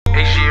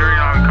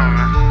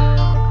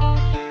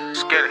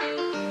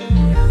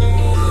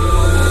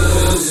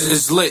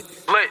It's lit.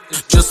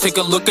 Just take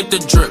a look at the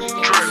drip.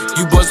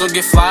 You boys don't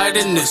get fired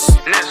in this.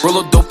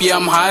 Roll a dope, yeah,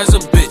 I'm high as a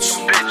bitch.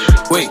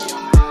 Wait,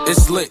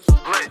 it's lit.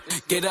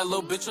 Get that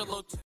little bitch a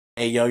little.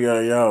 Hey, yo,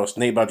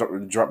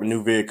 Snakebite drop a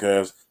new vid,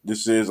 cuz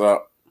this is,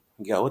 yo,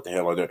 what the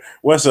hell are they?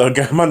 What's up,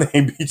 guys? My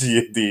name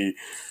BTSD.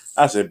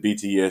 I said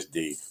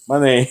BTSD.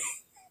 My name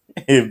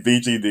is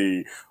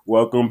BTD.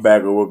 Welcome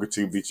back, or welcome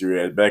to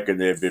BTDREACTS. Back in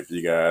there,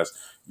 50 guys.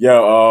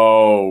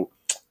 Yo,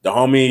 the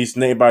homie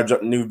Snakebite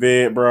dropped a new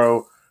vid,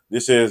 bro.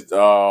 This is,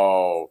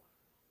 what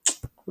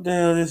the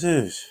hell this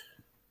is?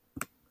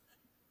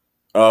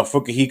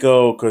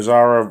 Fuyuhiko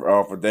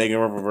Kuzuryu for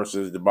Danganronpa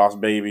versus the Boss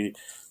Baby.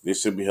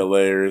 This should be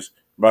hilarious.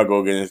 About to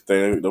go get this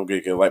thing. Don't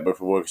get a like button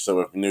for work.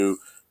 So if new,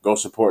 go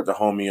support the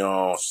homie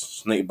on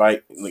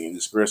Snakebite. Link in the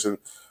description.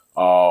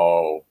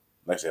 Like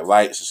I said,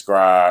 like,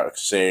 subscribe,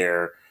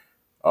 share,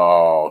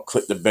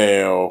 click the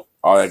bell,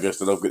 all that good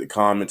stuff. Don't get the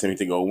comments.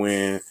 Anything go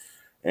win,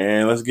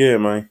 and let's get it,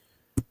 man.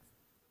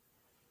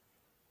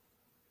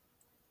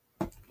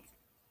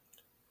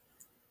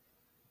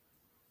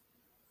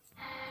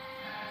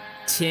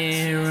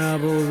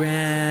 Terrible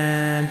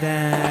rap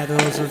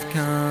battles of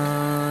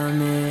comics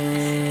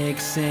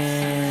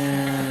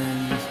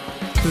and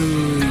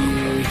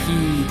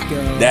Fuyuhiko.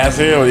 That's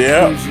him,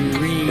 yeah.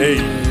 Kuzuryu Hey.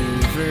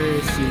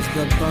 versus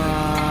the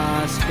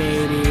Boss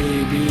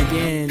Baby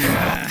begin.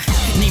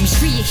 Name's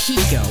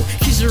Fuyuhiko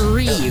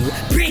Kuzuryu.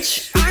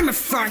 Bitch, I'm a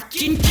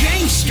fucking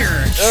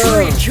gangster.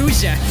 Sure,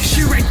 Yakuza,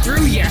 shoot right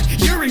through ya.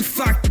 You're in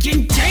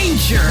fucking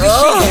danger.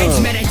 Heads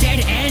met a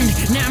dead end.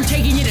 Now I'm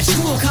taking you to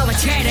school, call it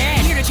TED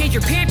Ed. Here to change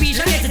your pampies,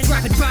 I get to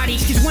dropping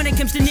bodies. Cause when it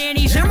comes to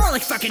nannies, I'm more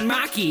like fucking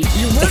Maki.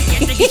 Your work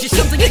ethic is just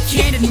something I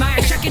can't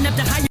admire. Chucking up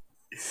the high.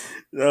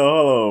 Yo,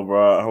 hello,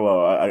 bro.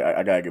 Hello.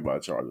 I gotta get my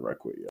charger right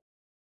quick, yo.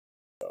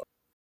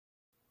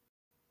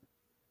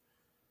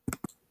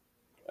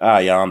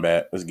 Yeah, I'm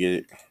back. Let's get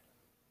it.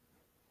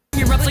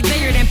 You're up like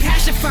layered and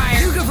pacifier.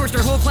 You go first,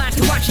 our whole class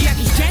to watch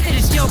Yaki's death and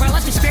it's still by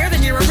less despair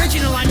than your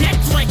original on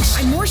Netflix.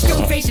 I'm more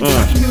stone face and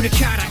fucking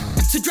Mudakata.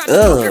 So drop the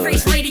poker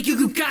face, lady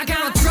Goo-Goo-Gaga.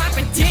 I'll drop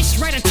a dish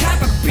right on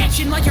top of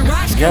bitchin' like a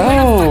Roscoe.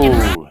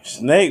 Yo,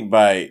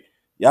 Snakebite.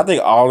 Y'all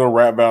think all the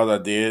rap battles I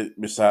did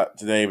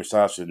besides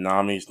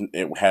Tsunami,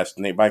 it has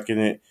Snakebite in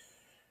it?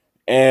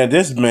 And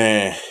this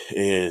man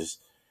is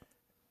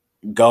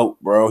GOAT,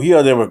 bro. He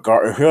out there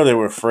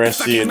with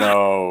Freshie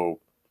and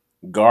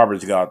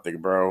garbage gothic,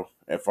 bro.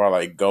 As far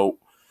like GOAT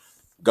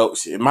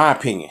shit, in my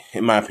opinion.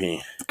 Your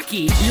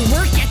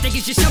work ethic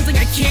is just something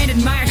I can't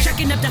admire.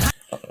 Chucking up the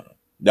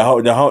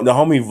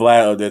homie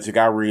Vlad that took.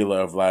 I really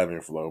love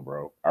Vladimir flow,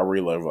 bro. I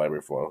really love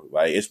Vladimir flow,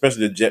 like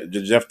especially the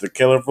Jeff the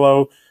Killer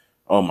flow.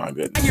 Oh my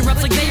goodness. You're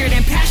up like layered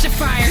and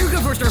pacifier. You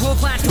go first, our whole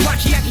class to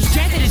watch Yaki's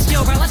death and it's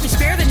still by less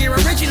despair than your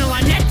original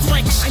on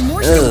Netflix. I'm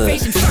more stone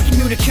face and fucking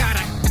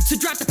Mudakata. So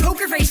drop the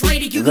poker face,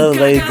 lady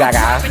Goo-Goo-Gaga.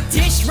 Drop a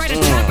dish right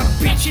on top of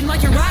bitchin'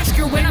 like a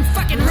Roscoe when I'm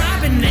fucking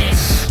robbing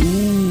this.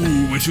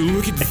 Ooh, would you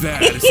look at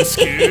that? It's a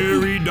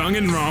scary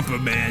Danganronpa,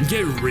 man.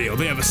 Get real,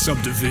 they have a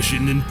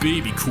subdivision in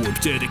Baby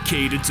Corp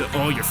dedicated to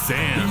all your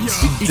fans.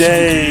 Each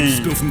of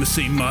spill from the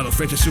same model,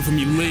 fresh as from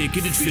your leg,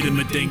 it did fit in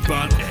my dank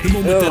bottle. The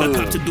moment that I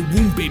popped in the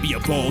womb, baby, I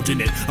balled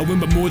in it. I went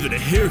by more than a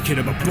haircut,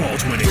 I'm a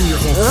bald when it. Bring your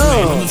whole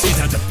clan on the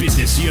same out of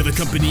business. The other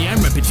company I'm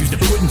reppin' choose the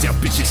puddings out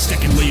bitches,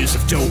 stacking layers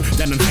of dough.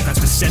 Down on high class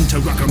percent to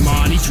rock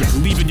Armani drip,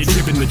 leaving you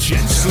dripping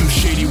magenta. Slim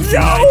Shady with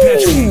your eye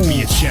patch won't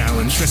be a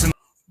challenge. Stressing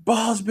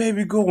Boss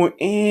Baby going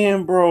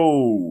in,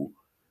 bro.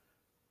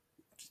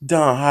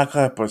 Down high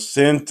class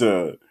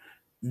placenta.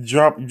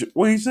 Drop.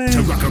 What he say?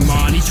 To rock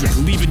Armani drip,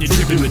 leaving you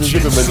dripping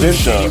magenta. Slim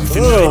Shady with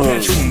your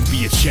eye patch won't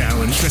be a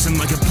challenge. Stressing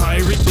like a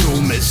pirate,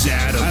 Gomez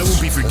Adams. I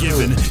won't be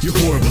forgiven your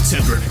horrible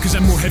temper, cause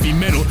I'm more heavy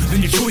metal than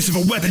your choice of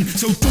a weapon.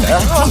 So don't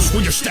get too close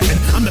when you're stepping.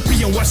 I'm the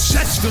BOS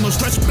sets, still no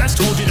stress best,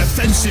 hold your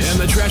defenses.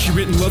 And the trashy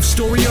written love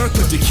story arc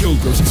left you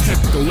killed, bro. Since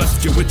technical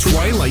left you with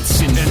Twilight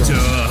syndrome.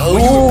 And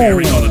you were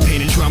bearing all the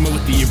pain and trauma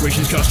with the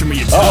abrasions costing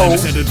me your time.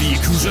 Instead of the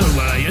Yakuza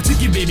lie, I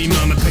took your baby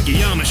mama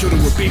Pekiyama, showed her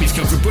where babies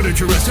come from, put her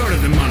to rest harder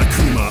than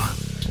Monokuma.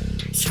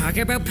 Talk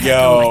about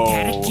Pekka like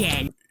that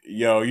again.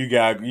 Yo, you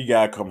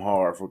gotta come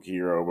hard for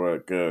Kiro,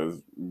 but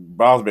cause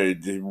Boss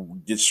Baby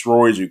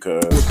destroys you,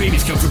 cuz. Where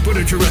babies come from, put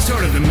her to rest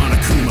harder than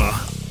Monokuma.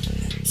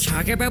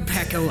 Talk about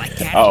Pekka like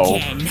that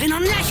again. And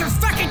I'll gnash your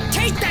fucking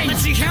teeth then.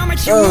 Let's see how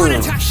much you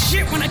wanna talk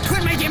shit when I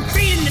put my damn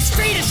feet in this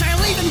fetus. I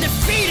leave him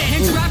defeated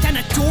and drop on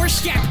a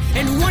doorstep.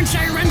 And once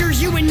I render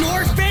you an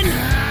orphan,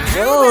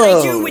 how will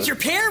I do what your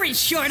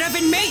parents should have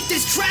and make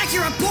this track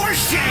your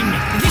abortion?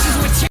 This is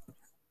what.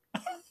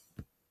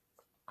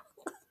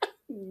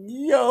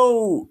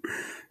 Yo,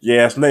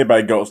 yeah,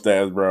 Snakebite GOAT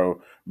stats,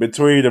 bro.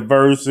 Between the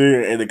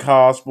versing and the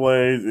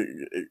cosplays,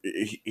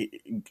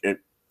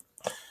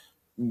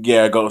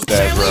 yeah, GOAT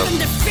stats, bro. I leave him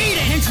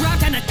defeated and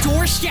dropped on a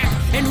doorstep.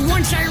 And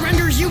once I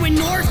render you an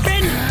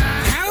orphan,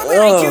 how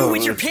will I do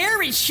what your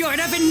parents should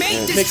have and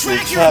make this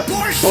track your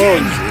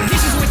abortion?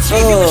 This is what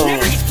Taylor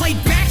never gets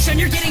played back, son.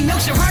 You're getting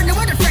milked so hard, no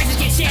wonder Francis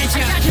gets Santa.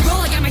 I got you,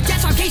 I got my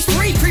death on case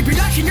 3.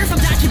 Pre-production, you're from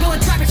Dodgeball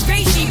and dropping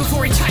spacey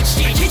before he touched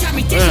it. He taught me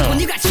be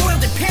disciplined. You got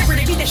spoiled and pampered.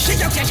 I beat the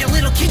shit out as a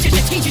little kid just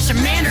to teach you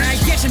some manners. I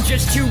guess I'm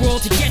just too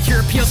old to get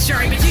your appeal.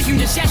 Sorry, but you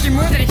disaster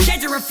more than a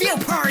dead to reveal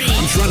party.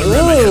 I'm trying to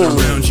wrap my head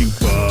around you,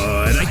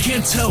 but I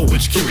can't tell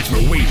which carries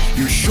more weight.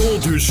 Your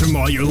shoulders from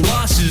all your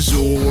losses,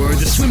 or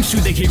the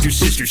swimsuit they gave your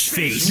sister's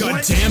face.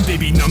 God damn,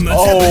 baby, numb the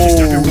temperature,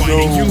 stop your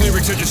whining. Your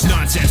lyrics are just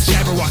nonsense.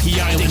 Jabberwocky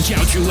Island,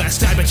 count your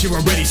last eye, but you're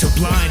already so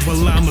blind.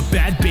 Well, I'm a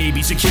bad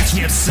baby, so catch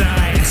me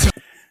outside.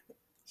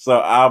 So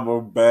I'm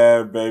a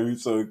bad baby,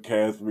 so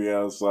catch me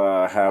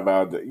outside. How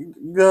about that? You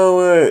know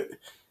what?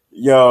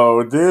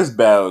 Yo, this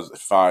battle's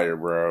fire,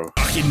 bro.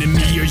 Talking to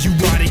me, or you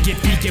wanna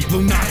get beat, get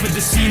blown off of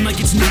the scene like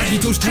it's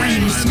Nagito's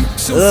dreams. I'm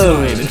so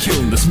flying and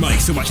killing this mic,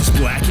 so watch this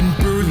black and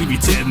bird leave you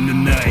dead in the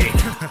night.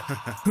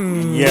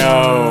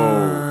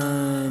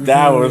 Yo,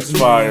 that was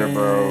fire,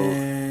 bro.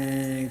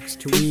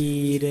 Next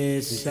we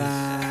decide.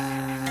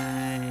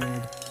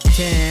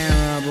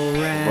 Terrible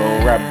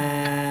rap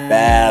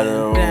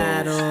Battle.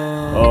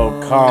 Oh,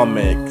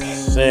 Comic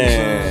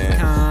Sans.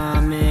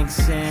 Comic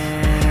Sans.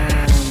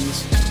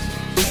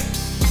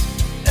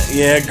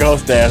 Yeah,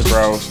 Ghost Dash,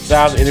 bro.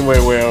 Sounds anyway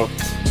well.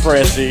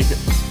 Freshy.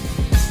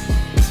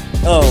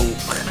 Oh.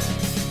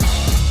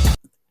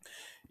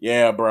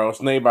 Yeah, bro.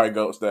 Snakebite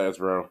Ghost Dash,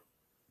 bro.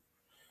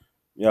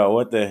 Yo,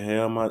 what the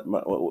hell?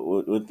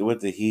 What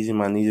the heezy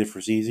am I needed for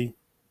CZ?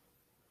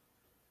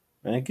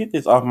 Man, get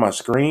this off my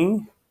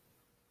screen.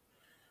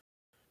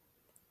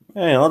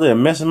 Man, all that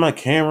messing my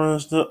camera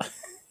and stuff.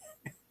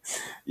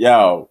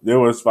 Yo, there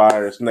was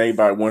fire.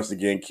 Snakebite once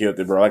again killed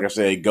it, bro. Like I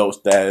said,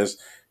 Ghost Status.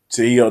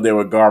 Tio there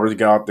with Garbage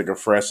Gothic and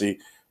Freshy.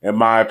 In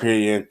my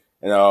opinion,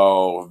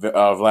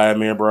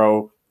 Vladimir,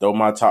 bro, though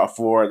my top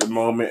 4 at the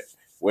moment,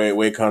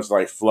 where it comes to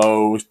like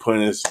flows,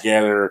 putting this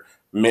together,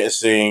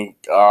 mixing,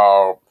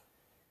 cost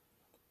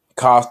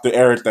to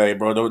everything,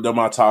 bro. They're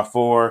my top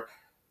 4.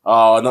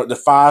 No, the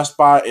 5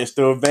 spot is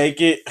still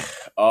vacant.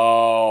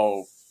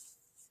 Oh,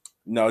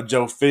 no,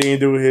 Joe Finn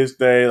doing his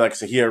thing. Like I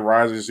said, he a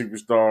rising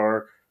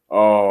superstar.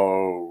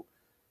 Oh,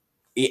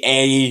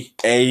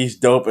 A's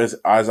dope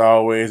as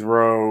always,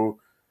 bro.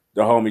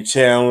 The homie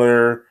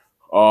Chandler.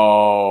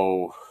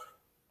 Oh,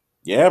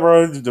 yeah,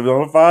 bro.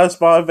 The 5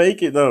 spot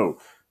vacant though.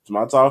 It's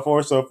my top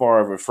 4 so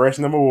far. But fresh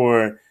number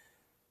 1,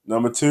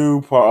 number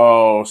 2,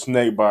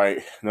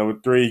 Snakebite. Number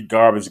 3,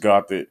 Garbage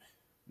Gothic.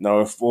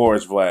 Number 4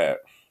 is Vlad.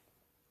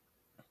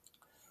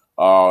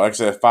 Like I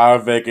said,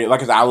 5 vacant.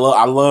 Like I said, I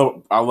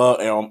love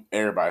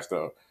everybody's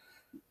stuff.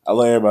 I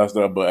love everybody's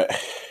stuff, but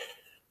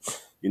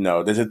you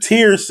know, there's a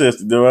tier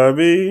system. You know what I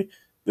mean?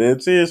 There's a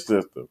tier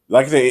system.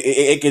 Like I said,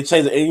 it can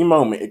change at any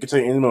moment. It can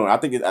change at any moment. I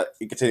think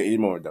it can change at any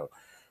moment though.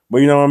 But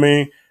you know what I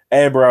mean?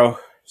 Hey, bro.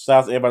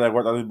 Shout out to everybody that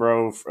worked on this,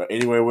 bro.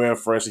 Anyway, we're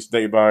Freshly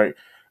Snakebite.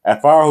 As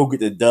far as who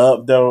get the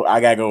dub though, I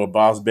gotta go with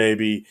Boss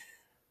Baby.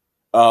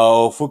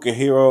 Oh,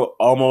 Fuyuhiko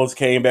almost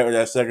came back with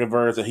that second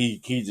verse, and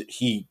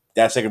he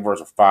that second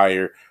verse was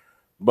fire.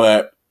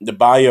 But the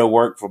bio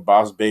work for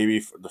Boss Baby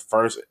for the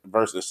first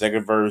verse, the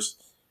second verse,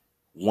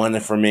 won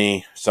it for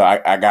me. So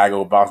I gotta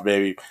go with Boss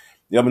Baby.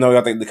 Let me know what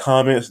y'all think in the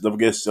comments. Don't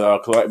forget to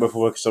collect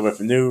before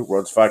something new.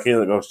 Roll the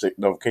 5K, go stick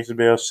notification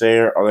bell,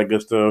 share, all that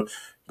good stuff.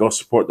 Go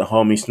support the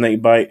homie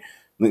Snakebite.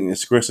 Link in the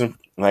description.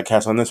 And I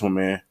catch on this one,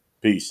 man.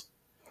 Peace.